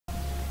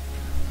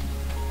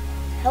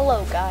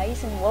Hello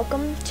guys, and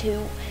welcome to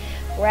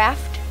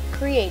Raft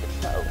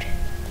Creative Mode.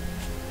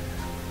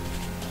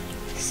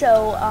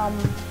 So,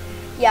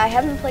 yeah, I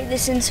haven't played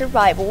this in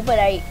survival, but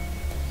I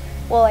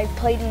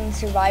played in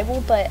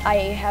survival, but I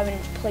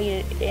haven't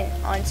played it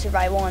on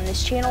survival on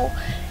this channel,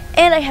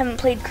 and I haven't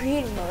played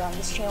creative mode on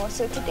this channel.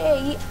 So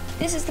today,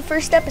 this is the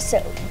first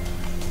episode.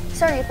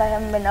 Sorry if I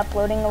haven't been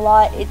uploading a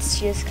lot, it's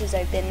just because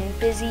I've been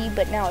busy,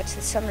 but now it's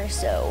the summer,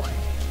 so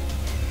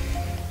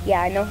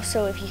yeah, I know.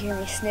 So if you hear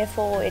me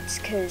sniffle, it's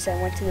because I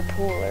went to the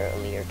pool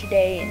earlier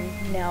today,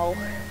 and now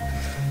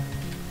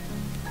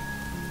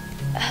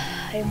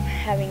I'm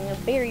having a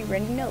very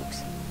runny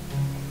nose.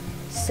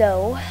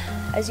 So,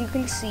 as you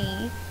can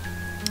see,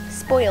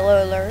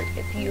 spoiler alert,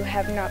 if you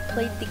have not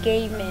played the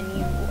game and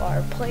you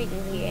are playing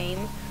the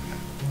game,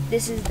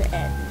 this is the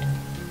end.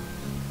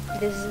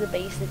 This is the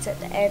base that's at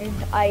the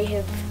end. I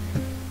have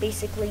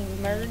basically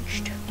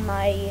merged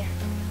my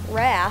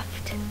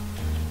raft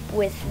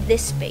with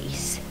this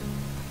base.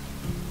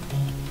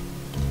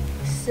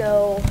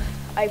 So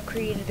I've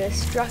created a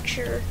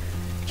structure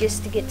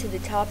just to get to the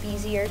top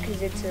easier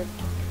because it's a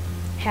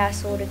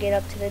hassle to get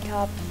up to the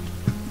top.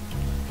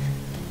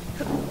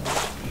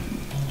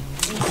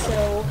 And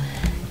so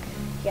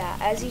yeah,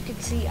 as you can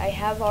see, I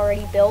have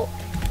already built,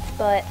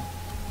 but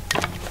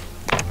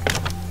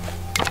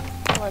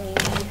let me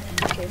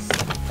just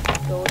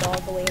build all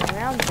the way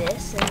around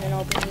this, and then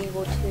I'll be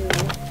able to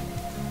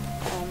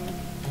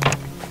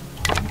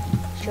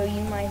show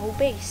you my whole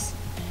base.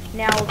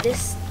 Now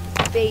this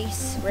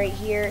base right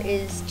here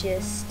is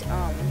just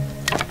a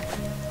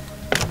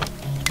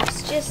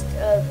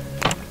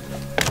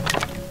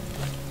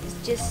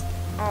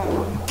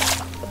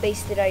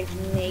base that I've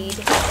made,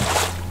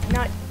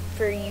 not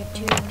for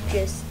YouTube,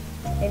 just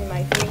in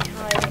my free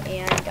time,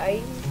 and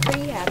I'm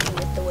pretty happy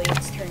with the way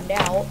it's turned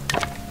out.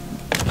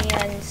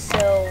 And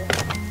so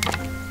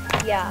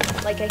yeah,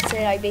 like I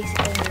said, I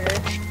basically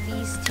merged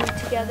these two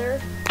together,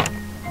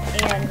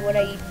 and what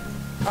I'm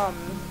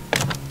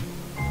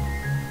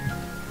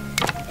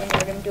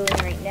doing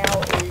right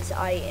now is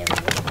I am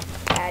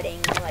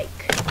adding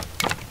like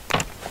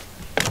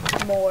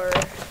more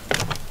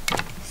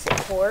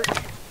support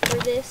for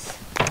this,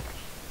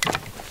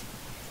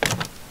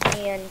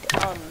 and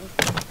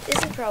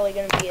this is probably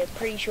going to be a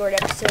pretty short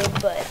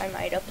episode, but I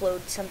might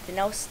upload something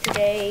else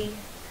today,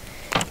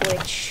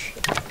 which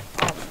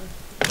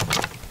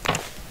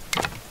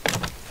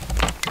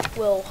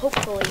will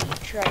hopefully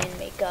try and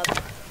make up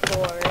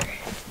for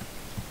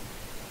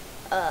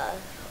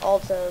all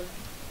the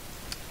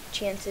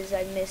chances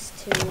I missed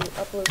to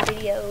upload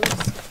videos.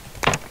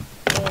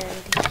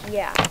 And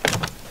yeah,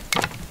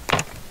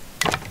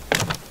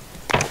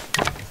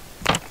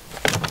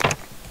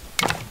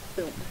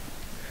 boom.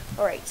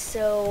 Alright,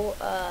 so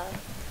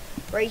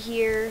right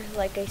here,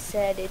 like I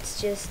said,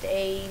 it's just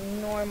a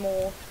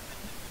normal,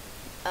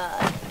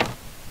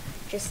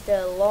 just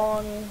a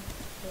long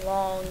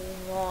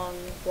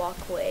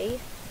walkway.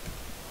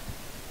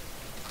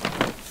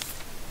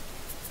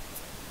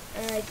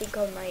 And I think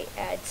I might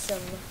add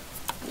some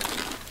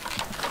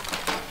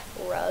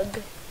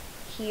rug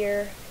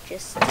here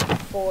just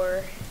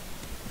for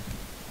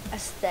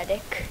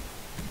aesthetic.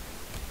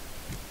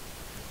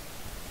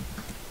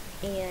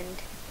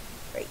 And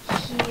right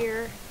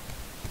here.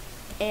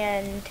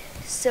 And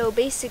so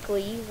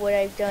basically what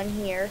I've done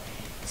here,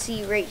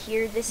 see right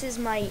here, this is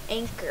my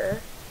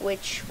anchor,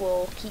 which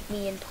will keep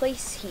me in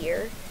place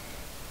here.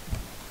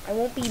 I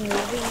won't be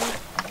moving.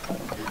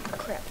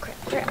 Crap.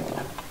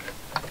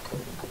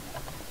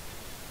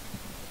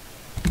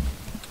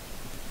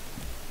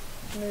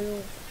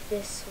 Move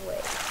this way.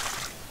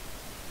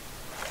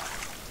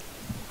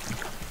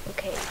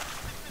 Okay.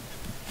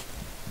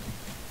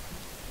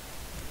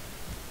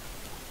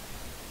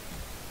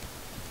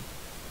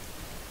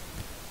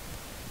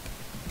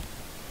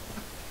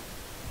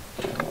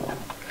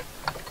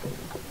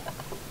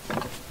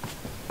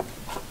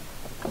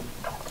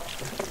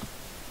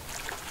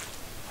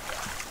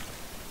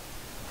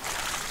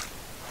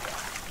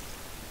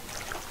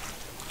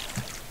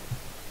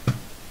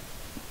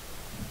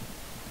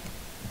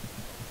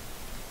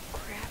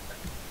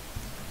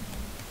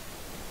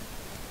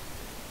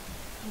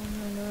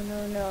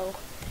 No. No.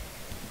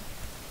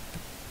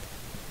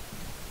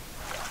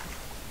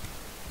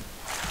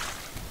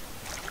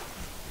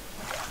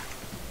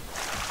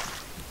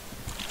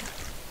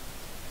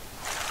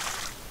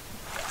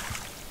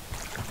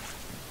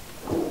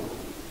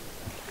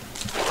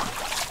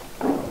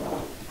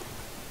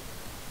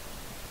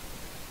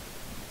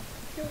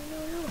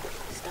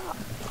 Stop.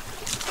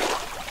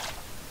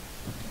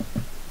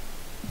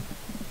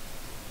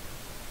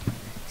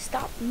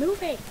 Stop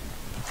moving.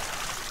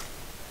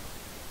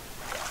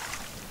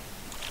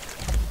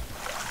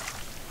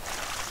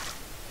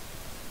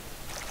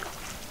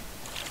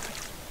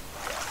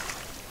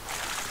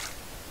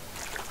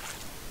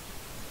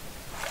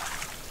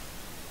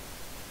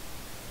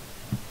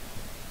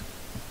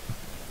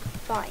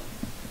 Fine.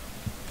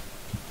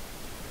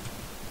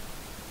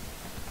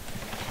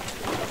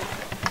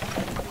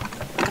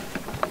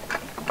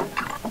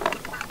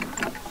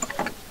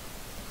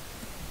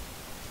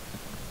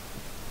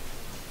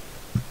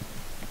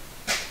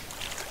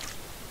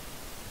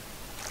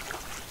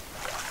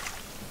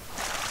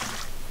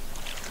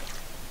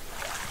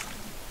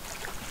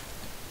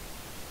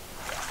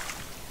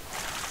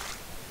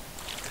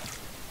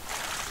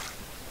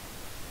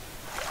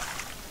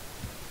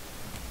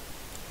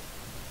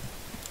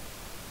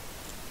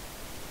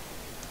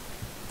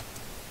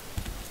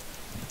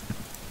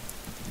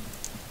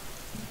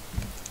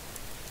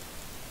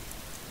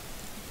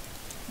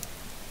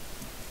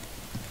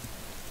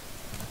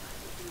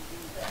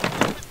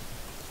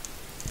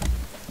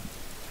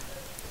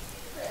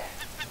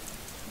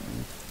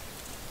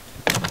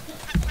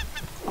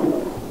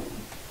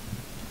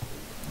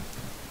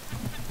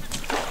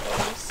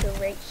 So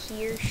right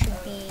here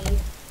should be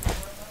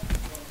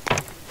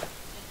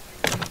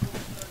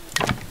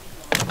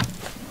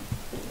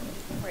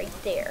right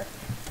there.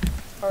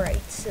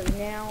 Alright, so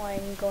now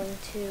I'm going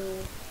to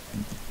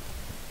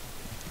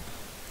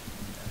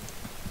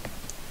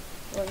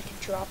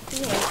drop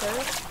the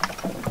anchor.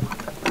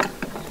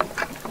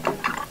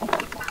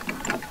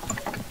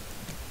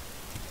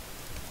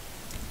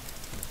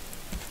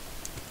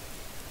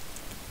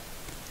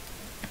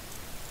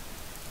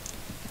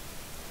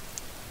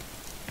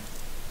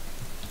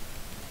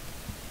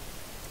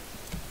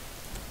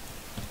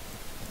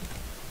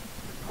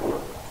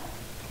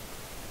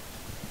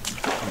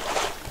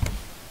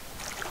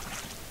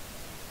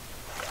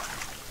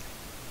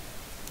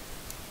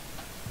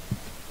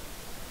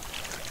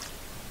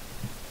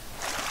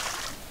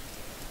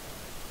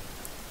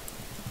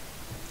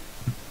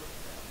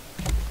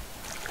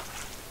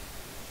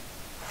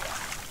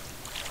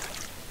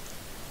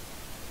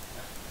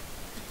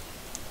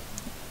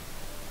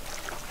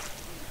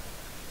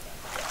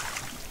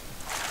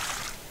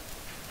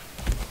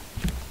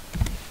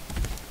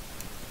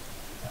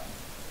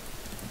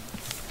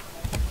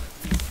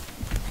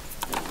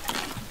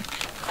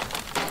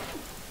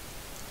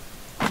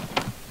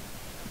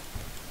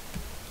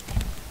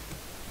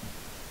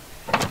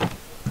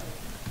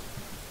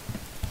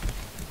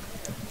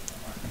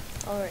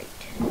 Alright,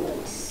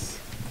 let's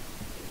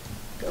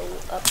go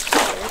up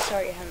here.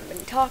 Sorry I haven't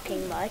been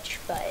talking much,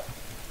 but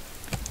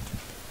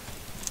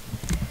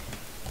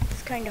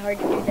it's kind of hard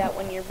to do that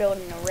when you're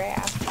building a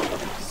raft.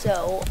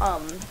 So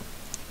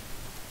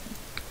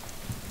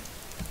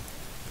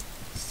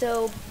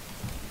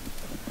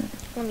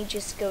let me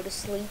just go to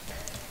sleep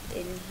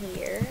in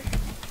here.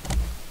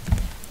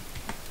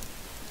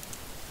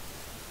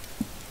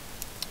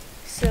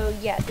 So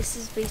yeah, this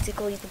is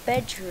basically the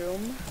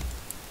bedroom.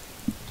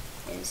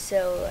 And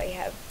so I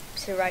have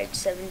survived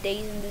 7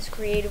 days in this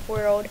creative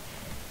world.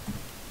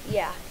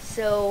 Yeah,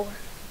 so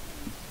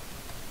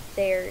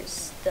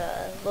there's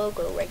the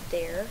logo right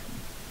there,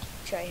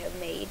 which I have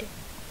made.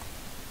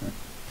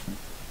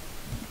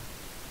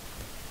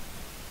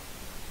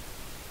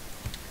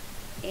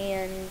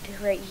 And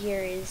right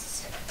here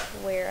is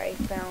where I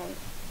found,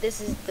 this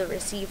is the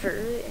receiver,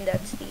 and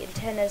that's the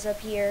antennas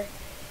up here.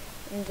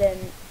 And then,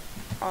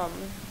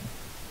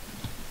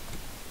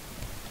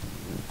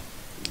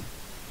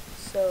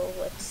 so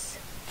let's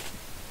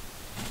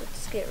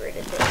get rid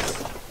of this,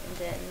 and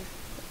then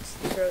let's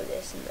throw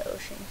this in the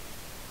ocean.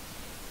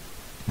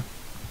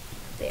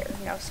 There,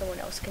 now someone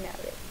else can have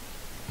it.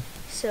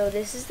 So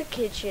this is the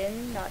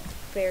kitchen, not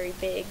very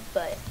big,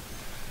 but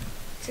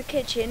it's a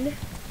kitchen.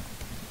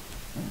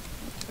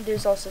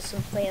 There's also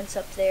some plants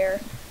up there,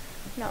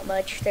 not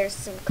much. There's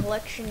some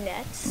collection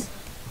nets,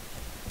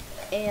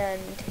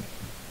 and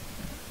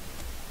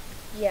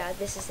yeah,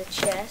 this is a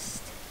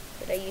chest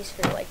that I use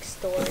for like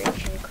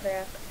storage and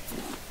crap.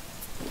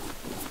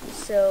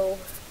 So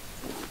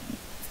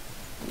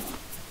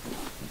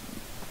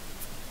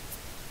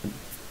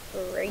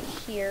right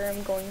here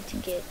I'm going to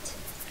get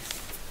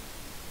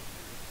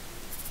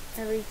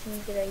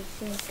everything that I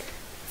think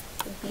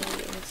would be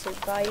in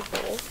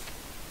survival.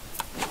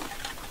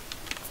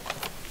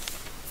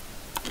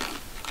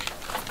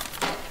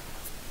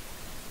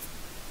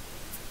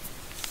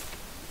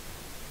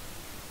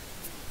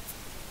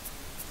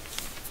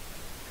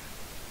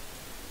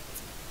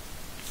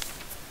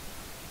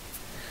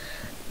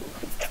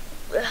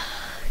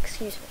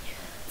 Excuse me.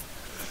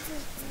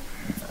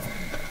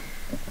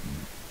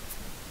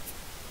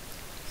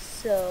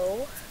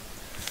 So,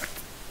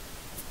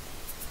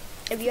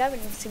 if you have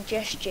any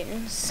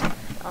suggestions,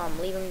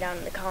 leave them down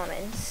in the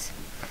comments.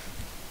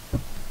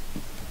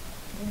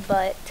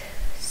 But,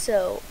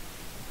 so,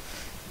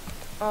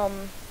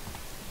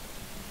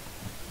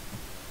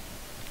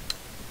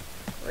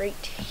 right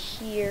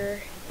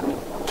here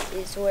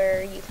is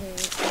where you can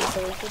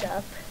easily get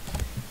up.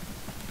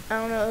 I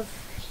don't know if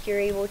you're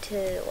able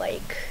to,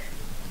 like,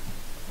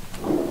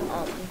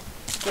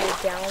 do a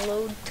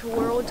download to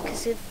Worlds,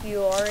 because if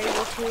you are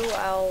able to,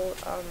 I'll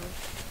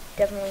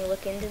definitely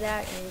look into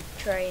that and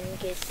try and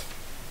get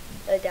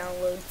a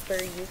download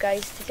for you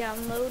guys to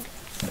download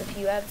if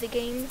you have the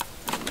game.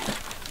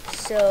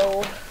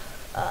 So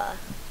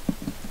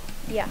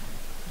yeah,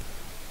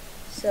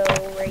 so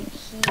right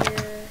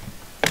here,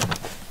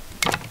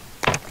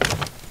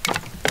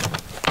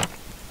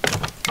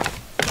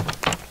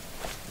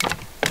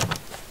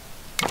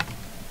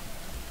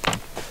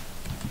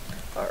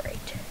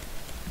 alright,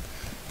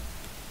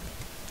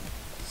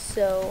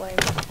 so I'm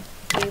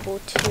able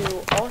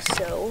to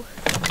also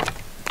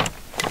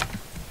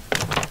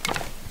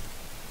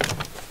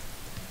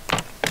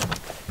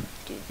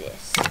do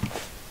this.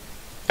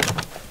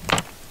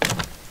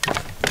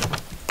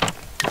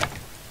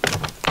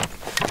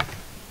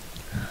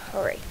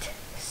 Alright,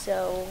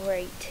 so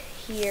right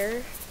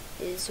here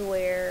is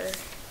where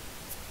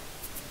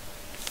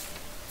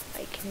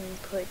I can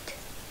put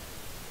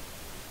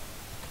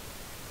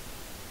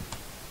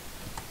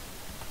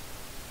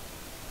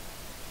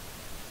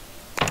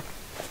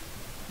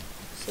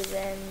so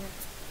then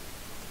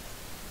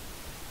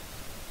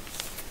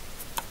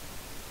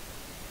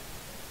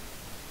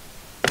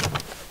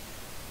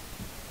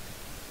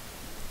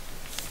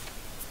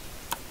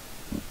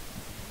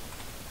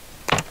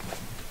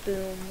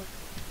boom.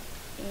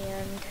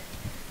 And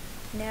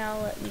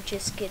now let me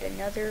just get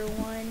another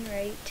one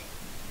right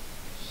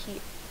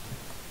here.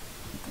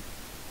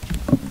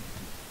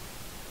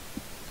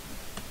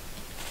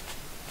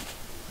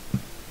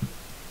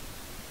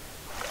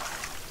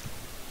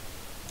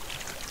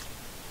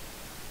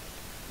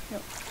 No,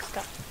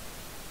 stop.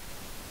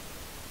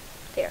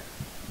 There.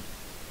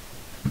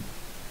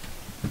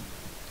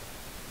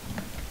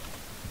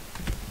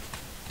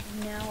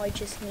 Now I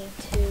just need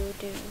to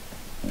do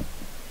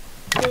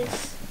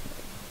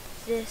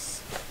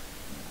this.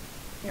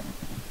 No.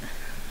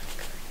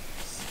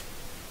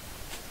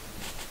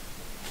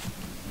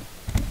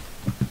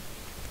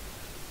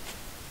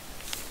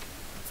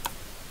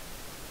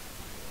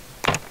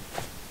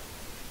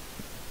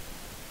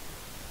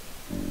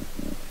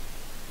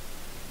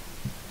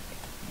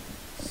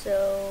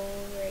 So,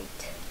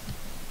 right.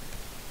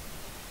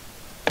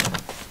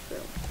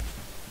 Boom.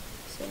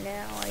 So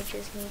now I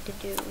just need to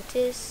do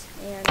this,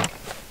 and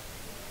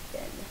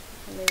then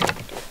I'm going to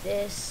do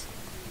this,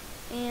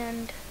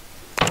 and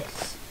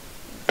this,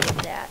 and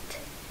that,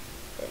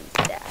 and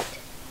that.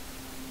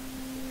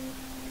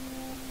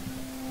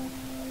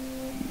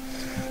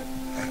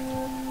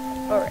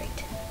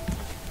 Alright.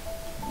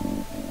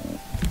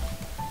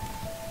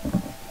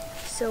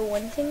 So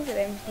one thing that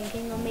I'm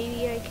thinking of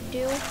maybe I could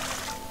do,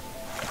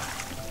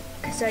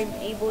 because I'm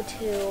able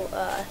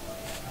to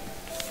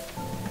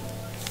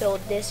build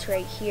this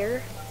right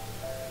here,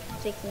 I'm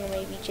thinking of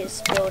maybe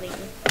just building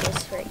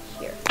this right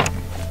here.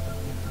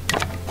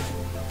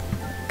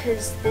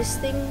 Because this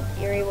thing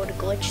you're able to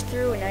glitch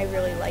through, and I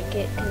really like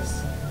it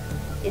because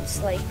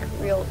it's like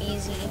real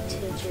easy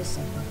to just,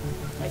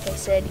 like I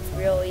said,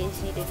 real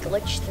easy to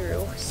glitch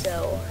through.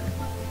 So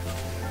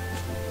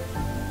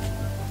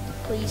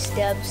please,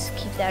 Debs,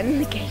 keep that in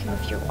the game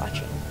if you're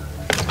watching.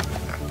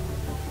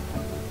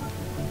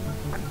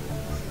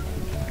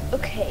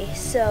 Okay,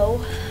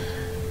 so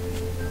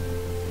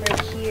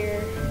right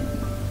here,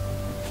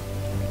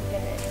 I'm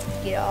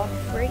gonna get off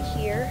right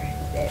here,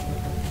 then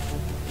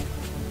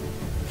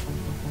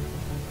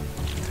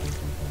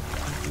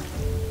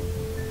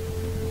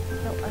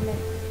no, I'm gonna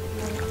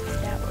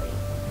that way.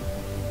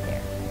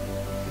 There.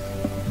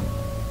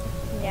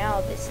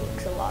 Now this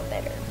looks a lot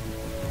better.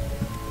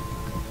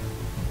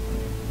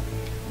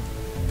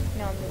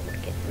 Now I'm able to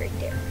get right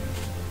there.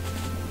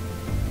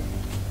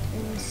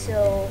 And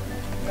so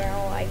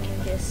now I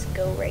can just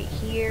go right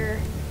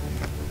here.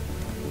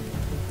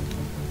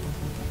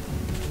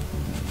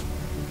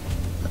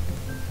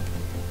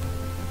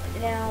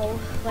 Now,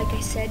 like I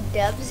said,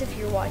 Debs, if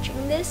you're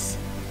watching this,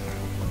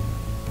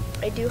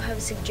 I do have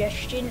a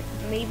suggestion.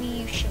 Maybe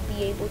you should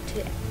be able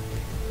to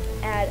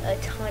add a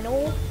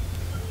tunnel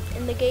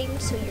in the game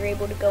so you're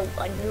able to go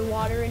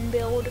underwater and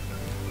build.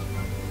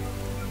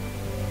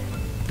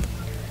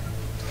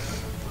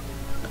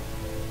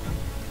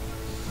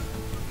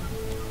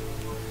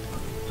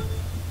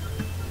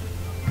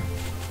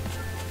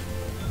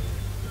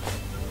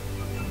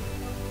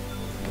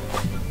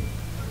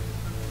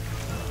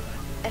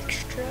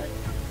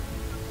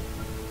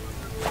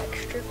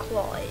 Extra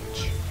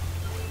clawage.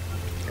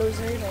 Goes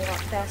in a lot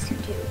faster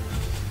too.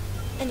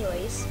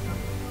 Anyways,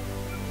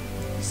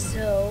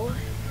 so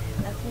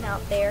nothing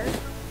out there.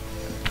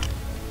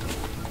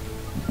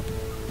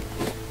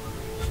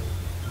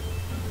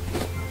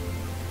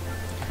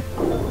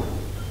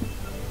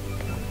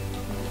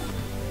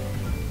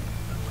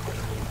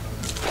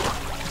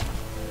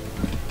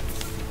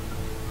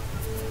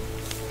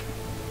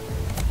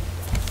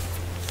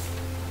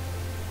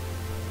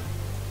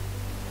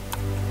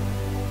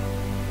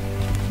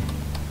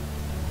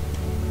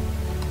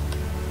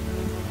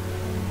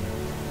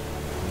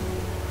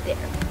 There.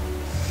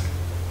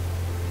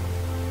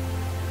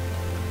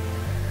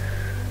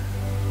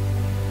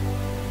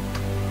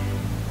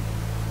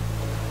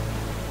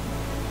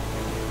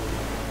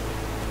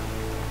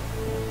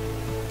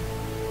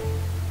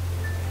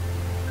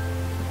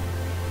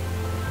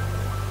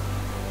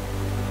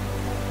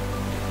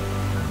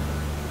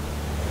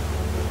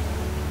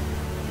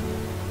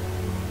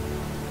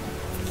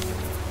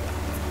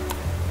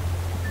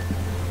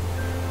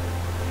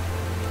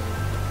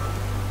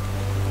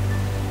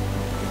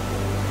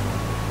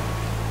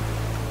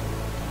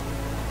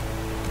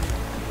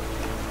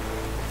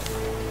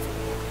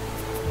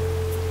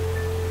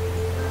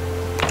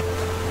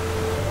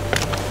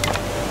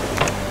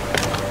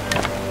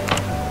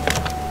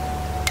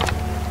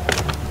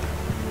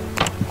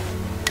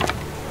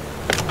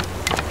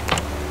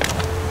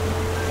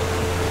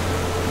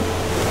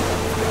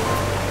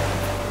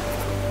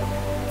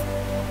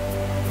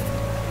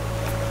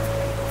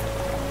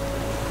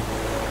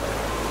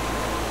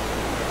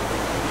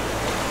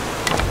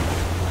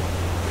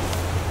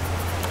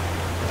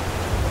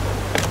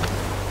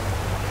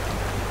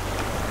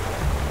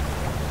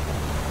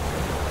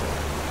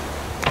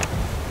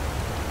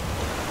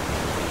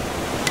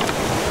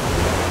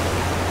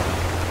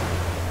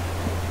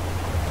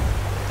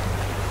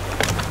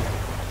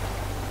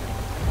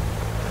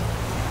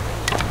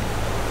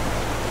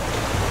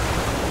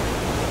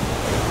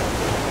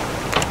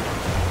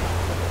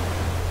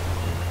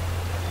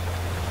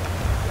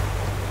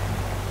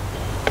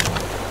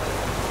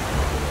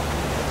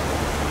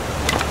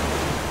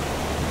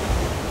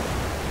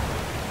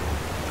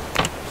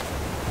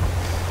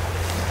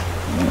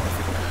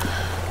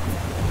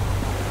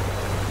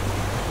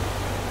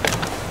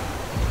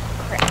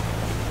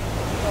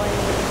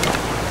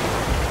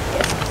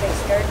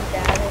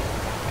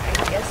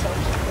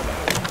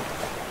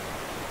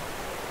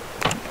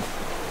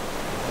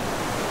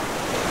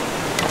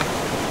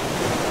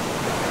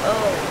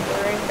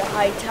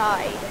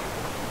 hide.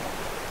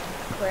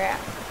 Crap.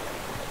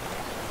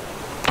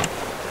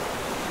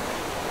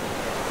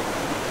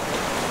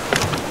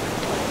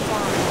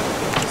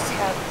 Fine. Just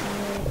have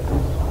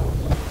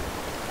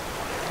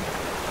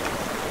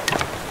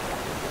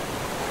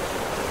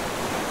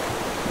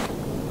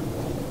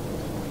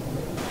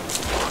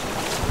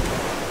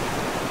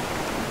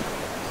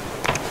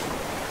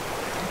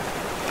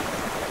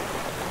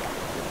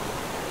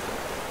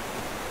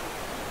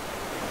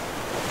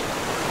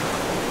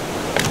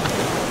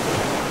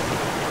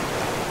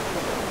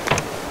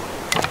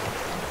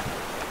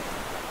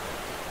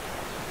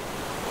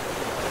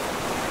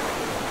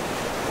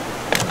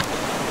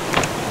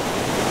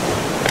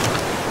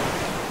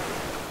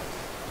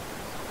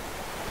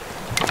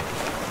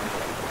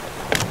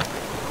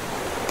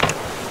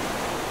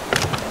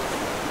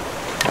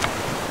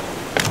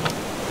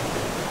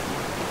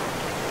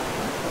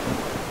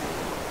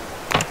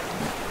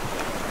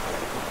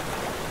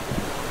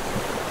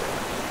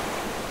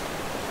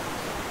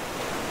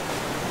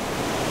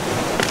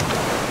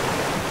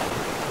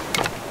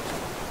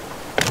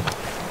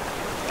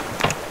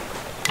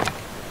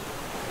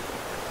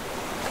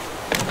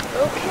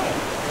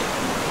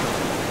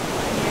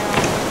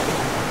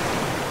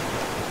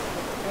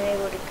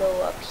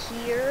go up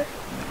here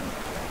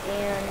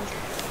and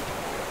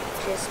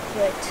just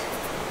put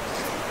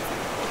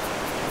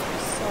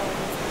some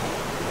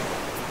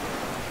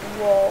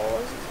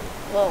walls,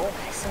 well,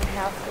 some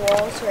half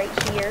walls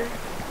right here.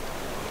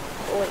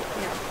 Oh wait,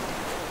 no.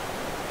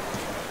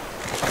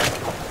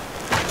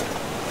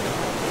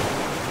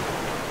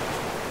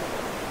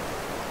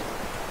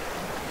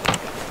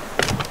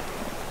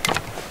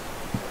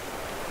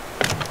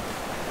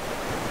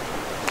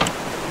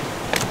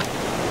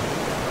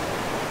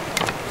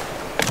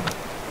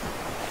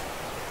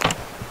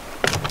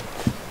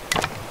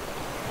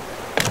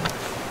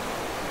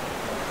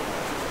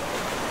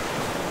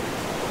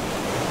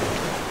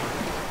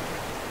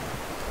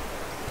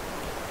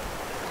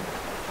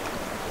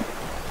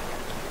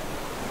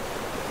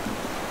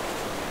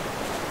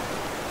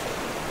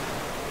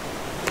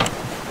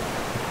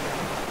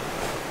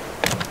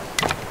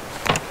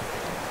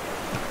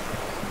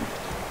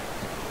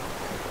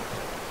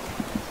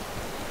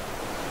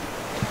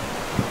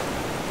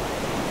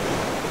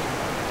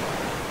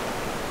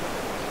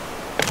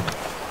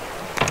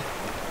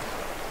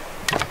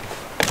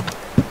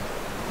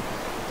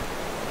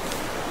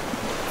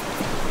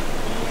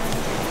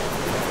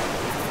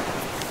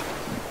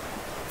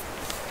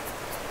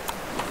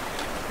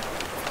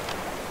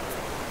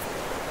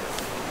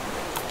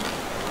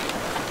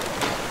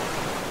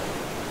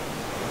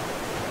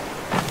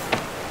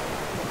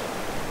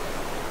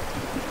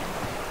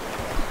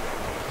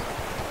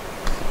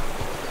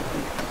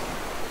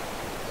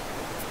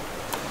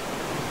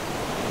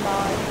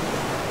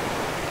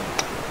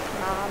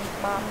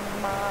 Mom.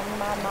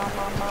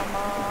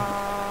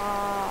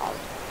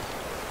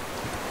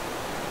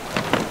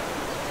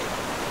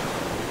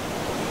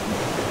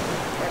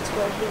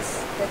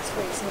 That's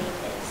what his name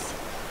is.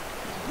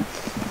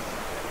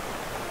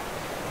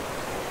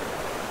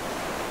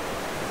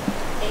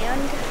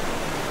 And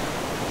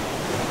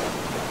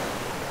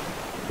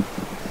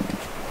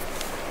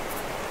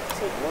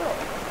say world.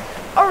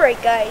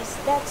 Alright guys,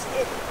 that's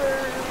it for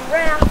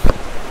Raft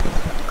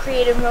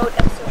Creative Mode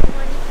episode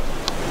 1.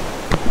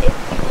 If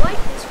you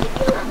like this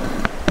video,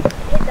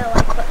 hit that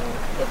like button.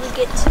 If we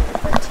get to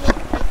 13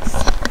 likes,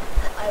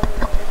 I will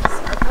release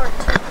a part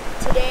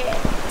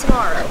 2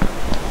 tomorrow.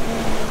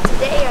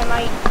 Today I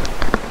might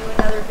do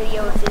another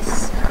video if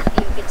this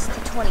video gets to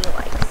 20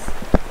 likes.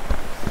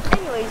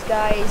 Anyways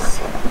guys,